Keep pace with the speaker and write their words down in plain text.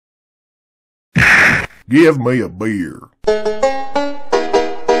Give me a beer.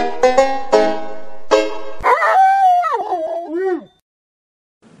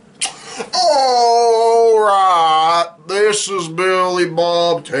 Alright, this is Billy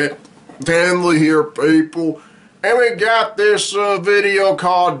Bob Tanley here, people. And we got this video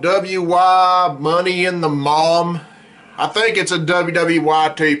called WY Money in the Mom. I think it's a WWE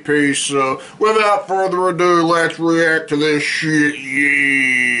YTP, so without further ado, let's react to this shit,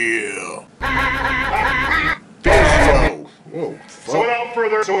 yeah. Fizio. Whoa, fuck. So without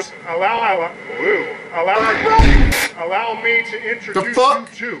further ado, allow me to introduce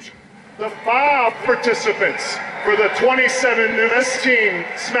you to the 5 participants for the 27-team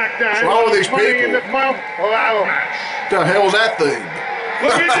SmackDown. What's wrong with these Money people? in the Mom match. What the hell's that thing?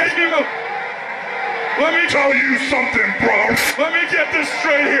 Let me tell you something, bro. Let me get this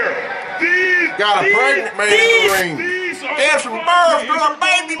straight here. Got a pregnant man in the ring. Get some birth for a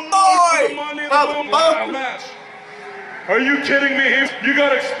baby boy. Motherfucker. Are you kidding me? You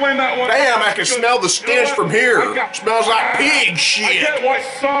gotta explain that one. Damn, I can smell the stench from here. Smells like pig I shit. get why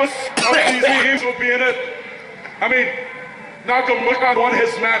some of these games will be in it. I mean, Nakamura won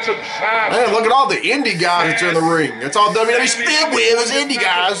his match of past. Man, look at all the indie guys that's in the ring. That's all WWE's filled with is indie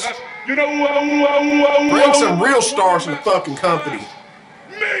guys. You know, Bring some real stars in the fucking company.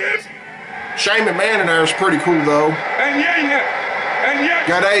 Shane McMahon in there is pretty cool though. And yet,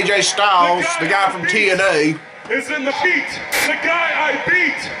 Got AJ Styles, the guy from TNA. Is in the beat. The guy I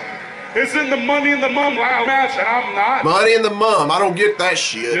beat is in the Money in the Mom match, and I'm not. Money in the Mom. I don't get that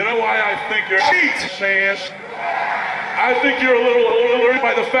shit. You know why I think you're cheat? I think you're a little alert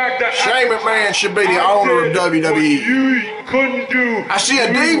by the fact that Shane McMahon should be the owner of WWE. You couldn't do. I see a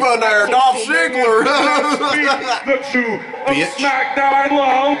diva in there, Dolph Ziggler. The two of Bitch. SmackDown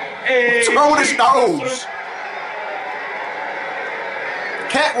Live. What's wrong with his nose?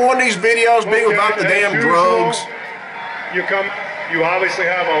 Can't one of these videos be about the damn drugs? You obviously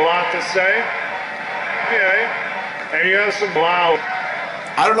have a lot to say. Yeah. And you have some loud.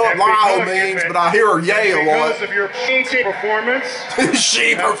 I don't know what loud means, but I hear her yay a lot. Because of your performance.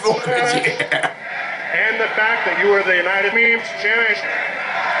 She performance, yeah. And the fact that you were the United Memes champion.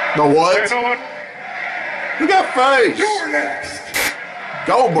 The what? Who got face? You're next.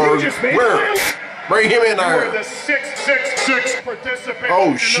 Goldberg. You just made Where? it. Bring him in You were there. the 666 participant. Oh,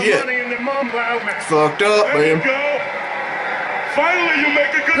 in the shit. Money in the Mom match. Fucked up, There you man. go. Finally, you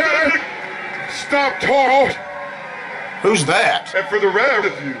make a good. Stop talking. Who's that? And for the rest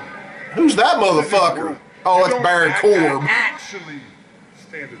of you, Who's that motherfucker? Oh, it's Baron Corbin. actually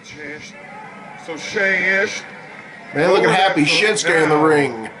stand a chance. So Shane is. Man, look at Happy Shinsuke in the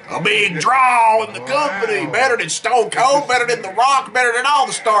ring. A big draw in the company. Better than Stone Cold, better than The Rock, better than all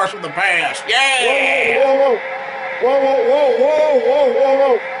the stars from the past. Yeah! Whoa, whoa, whoa, whoa, whoa,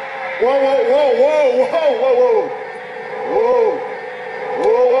 whoa, whoa, whoa, whoa, whoa, whoa, whoa, whoa,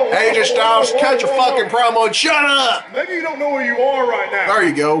 whoa. AJ Styles, cut your fucking promo and shut up! Maybe you don't know where you are right now. There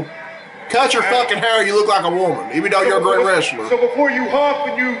you go. Cut your fucking hair, you look like a woman, even though you're a great wrestler. So before you huff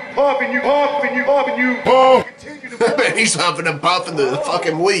and you puff and you huff and you huff and you puff, continue to puff. He's huffing and puffing the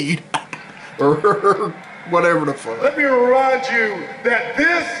fucking weed. Or whatever the fuck. Let me remind you that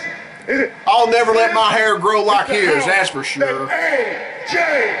this is... I'll never let my hair grow like his, that's for sure.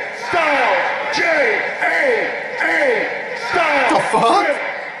 AJ Styles! J.A. Styles! The fuck?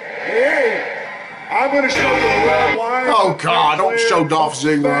 Hey, I'm going to show you the red line. Oh, God, don't show Dolph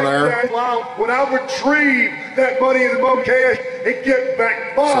Ziggler there. When I retrieve that Money in the Mom cash and get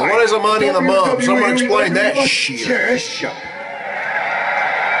back by. So what is a Money in the Mom? Someone explain that shit.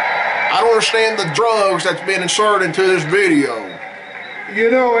 I don't understand the drugs that's been inserted into this video.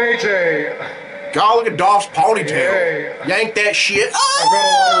 You know, AJ. God, look at Dolph's ponytail. Hey. Yank that shit.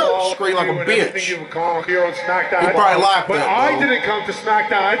 Oh! Scream like a bitch. You call here on SmackDown. He probably liked but that, I though. didn't come to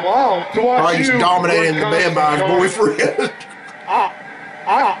SmackDown Wow, to watch Probably just you. dominating the bed by his boyfriend.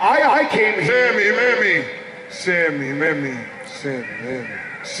 I came here. Sammy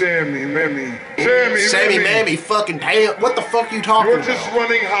Mammy fucking tail. What the fuck you talking You're just about?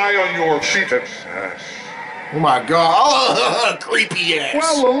 running high on your feet. Oh my God. Oh, creepy ass.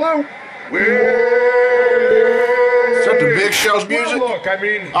 Well, hello. Is that the Big Show's music? Well, look, I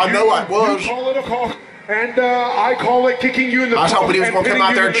mean, I know it was. You call it a call, and I call it kicking you in the. I was hoping he was going to come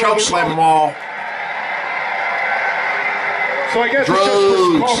out there and choke slam them all. So I guess Drugs. it's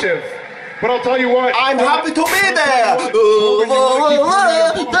just perspective. But I'll tell you what. I'm happy to be there.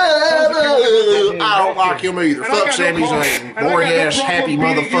 I don't like him either. Fuck Sami Zayn. Boring ass, happy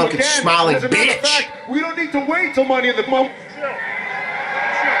motherfucking smiling bitch. We don't need to wait till Money in the Mom.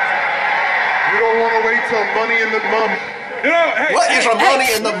 You don't want to wait till Money in the Mom. You know, hey, What is a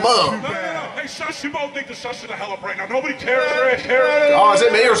Money in the Mom? Hey, shush, you both need to shush the hell up right now. Nobody cares. Oh, is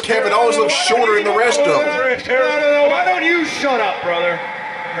it me or is Kevin always looks shorter than the rest of them? No, why don't you shut up, brother?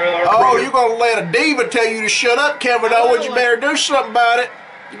 Oh, you gonna let a diva tell you to shut up, Kevin Owens? You better do something about it.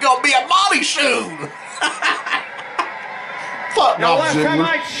 You're gonna be a mommy soon. Fuck Now, no, last time Ziggler.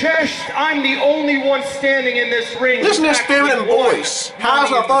 I checked, I'm the only one standing in this ring. Listen to his feminine voice. How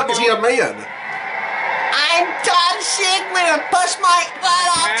the fuck is he a man? I'm Tom Ziggler and bust my butt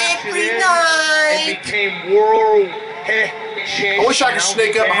off every night. It became world I wish I could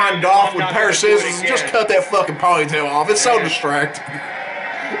sneak up behind Dolph with a pair of scissors and just cut that fucking ponytail off. It's so distracting.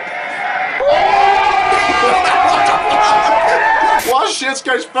 Why's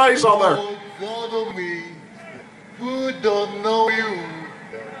Shinsuke's face on there? Follow me, who don't know you.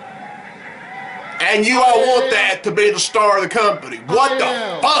 And you all want that to be the star of the company. What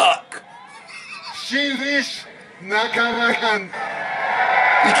the fuck? Shinzish Nakanakan.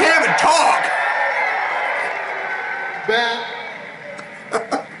 You can't even talk.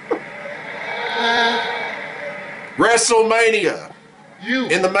 WrestleMania You.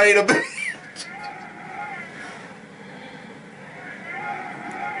 in the main event.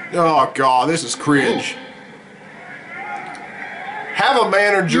 Oh God, this is cringe. Have a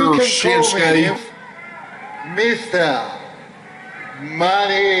manager, You can call Shinsuke. me Mr.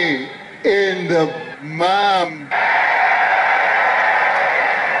 Money in the Mom.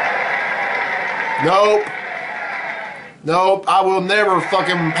 Nope. Nope, I will never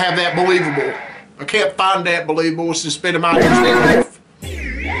fucking have that believable. I can't find that believable. It's just spitting my life.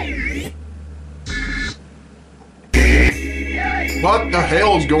 What the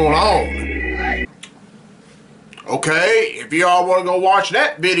hell's going on? Okay, if y'all want to go watch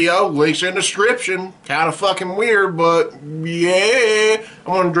that video, links in the description. Kind of fucking weird, but yeah.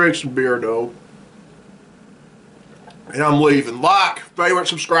 I'm gonna drink some beer though. And I'm leaving. Like, favorite,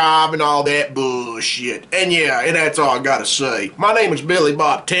 subscribe, and all that bullshit. And yeah, and that's all I gotta say. My name is Billy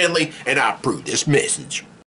Bob Tenley, and I approve this message.